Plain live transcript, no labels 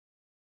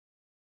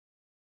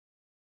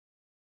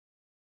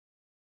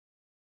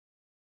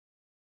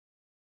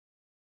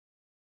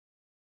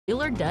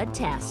molecular dud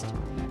test.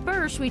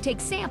 First, we take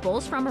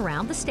samples from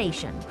around the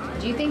station.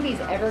 Do you think these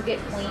ever get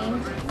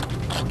cleaned?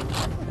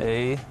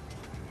 A,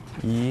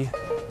 E,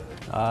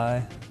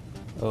 I,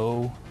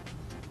 O,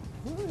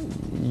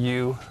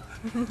 U,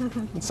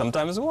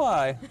 sometimes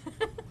Y.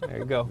 There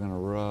you go. I'm gonna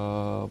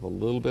rub a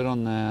little bit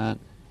on that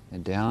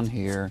and down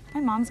here.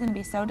 My mom's gonna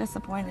be so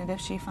disappointed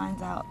if she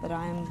finds out that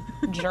I'm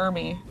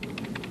germy.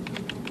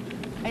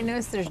 I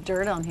noticed there's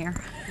dirt on here.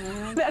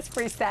 That's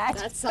pretty sad.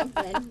 That's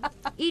something.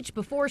 Each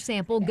before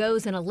sample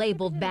goes in a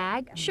labeled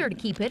bag, sure to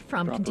keep it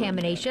from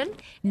contamination.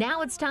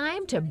 Now it's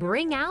time to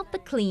bring out the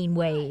clean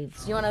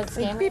waves. Do you want to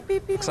scan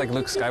it? Looks like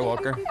Luke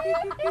Skywalker.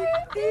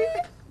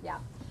 Yeah.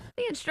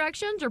 The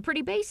instructions are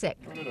pretty basic.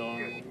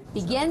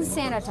 Begin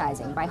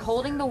sanitizing by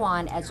holding the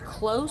wand as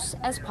close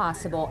as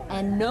possible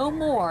and no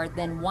more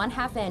than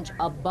 1/2 inch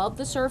above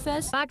the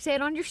surface. Fox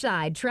 8 on your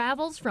side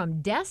travels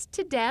from desk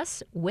to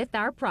desk with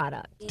our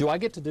product. Do I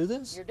get to do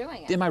this? You're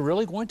doing it. Am I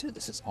really going to?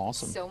 This is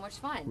awesome. So much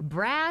fun.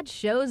 Brad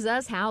shows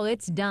us how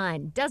it's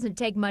done. Doesn't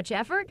take much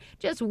effort.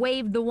 Just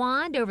wave the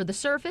wand over the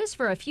surface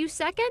for a few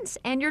seconds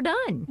and you're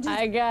done.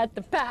 I got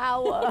the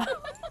power.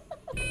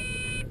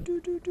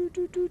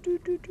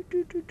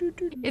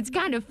 It's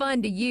kind of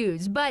fun to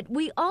use, but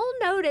we all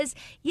notice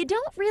you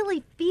don't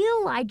really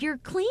feel like you're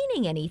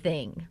cleaning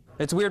anything.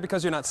 It's weird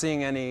because you're not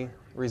seeing any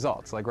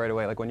results, like right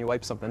away. Like when you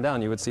wipe something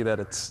down, you would see that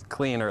it's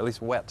clean or at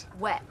least wet.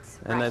 Wet.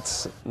 And right.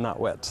 it's not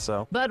wet,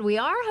 so. But we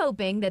are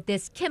hoping that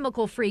this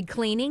chemical-free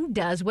cleaning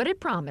does what it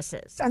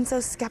promises. I'm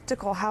so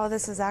skeptical how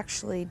this is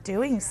actually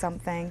doing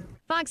something.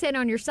 Fox 8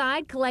 on your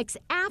side collects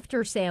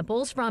after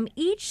samples from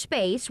each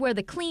space where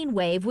the clean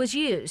wave was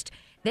used.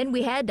 Then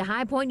we head to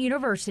High Point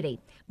University.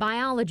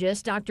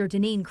 Biologist Dr.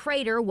 Deneen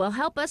Crater will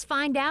help us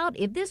find out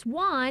if this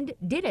wand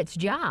did its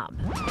job.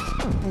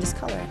 And just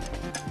color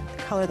it.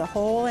 Color the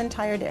whole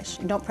entire dish.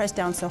 And don't press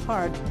down so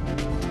hard.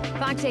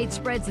 Fox 8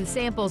 spreads the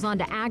samples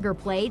onto agar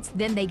plates,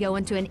 then they go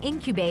into an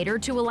incubator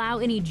to allow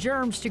any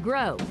germs to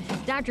grow.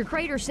 Dr.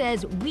 Crater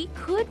says we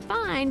could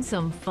find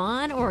some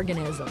fun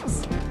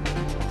organisms.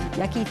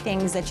 Yucky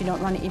things that you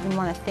don't even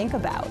want to think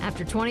about.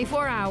 After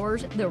 24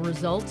 hours, the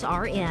results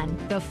are in.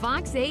 The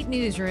Fox 8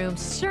 newsroom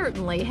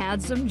certainly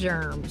had some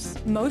germs.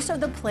 Most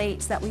of the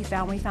plates that we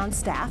found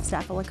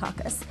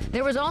Staphylococcus.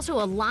 There was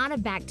also a lot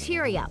of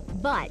bacteria,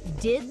 but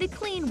did the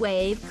clean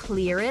wave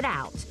clear it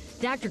out?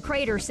 Dr.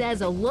 Crater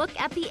says a look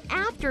at the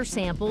after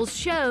samples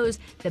shows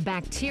the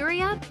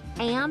bacteria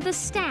and the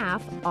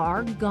staph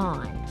are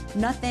gone.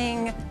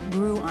 Nothing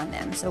grew on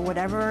them, so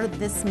whatever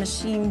this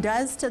machine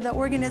does to the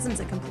organisms,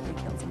 it completely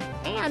kills them.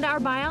 And our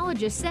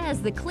biologist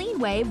says the clean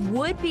wave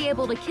would be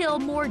able to kill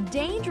more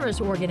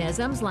dangerous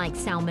organisms like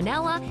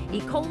Salmonella,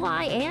 E.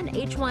 coli, and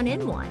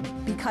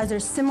H1N1. Because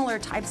there's similar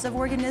types of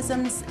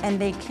organisms, and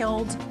they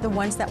killed the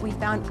ones that we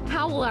found.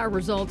 How will our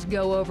results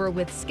go over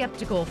with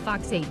skeptical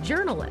Fox 8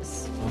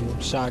 journalists?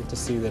 I'm shocked to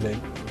see that it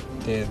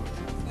did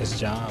its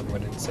job,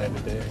 what it said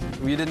it did.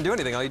 You didn't do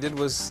anything. All you did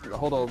was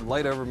hold a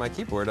light over my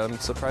keyboard. I'm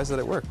surprised that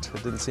it worked.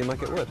 It didn't seem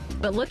like it would.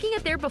 But looking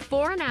at their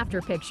before and after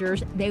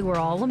pictures, they were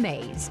all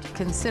amazed.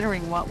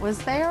 Considering what was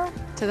there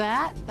to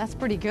that's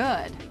pretty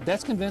good.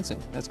 That's convincing.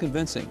 That's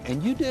convincing.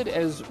 And you did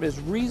as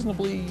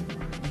reasonably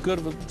good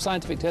of a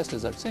scientific test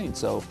as I've seen.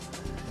 So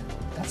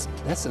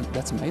that's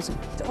amazing.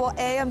 Well,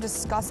 A, I'm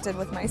disgusted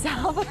with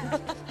myself.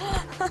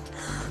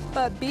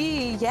 But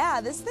B,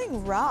 yeah, this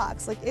thing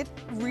rocks. Like, it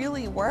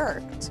really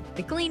worked.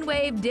 The clean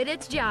wave did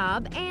its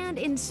job and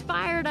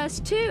inspired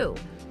us too.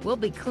 We'll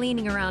be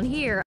cleaning around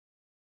here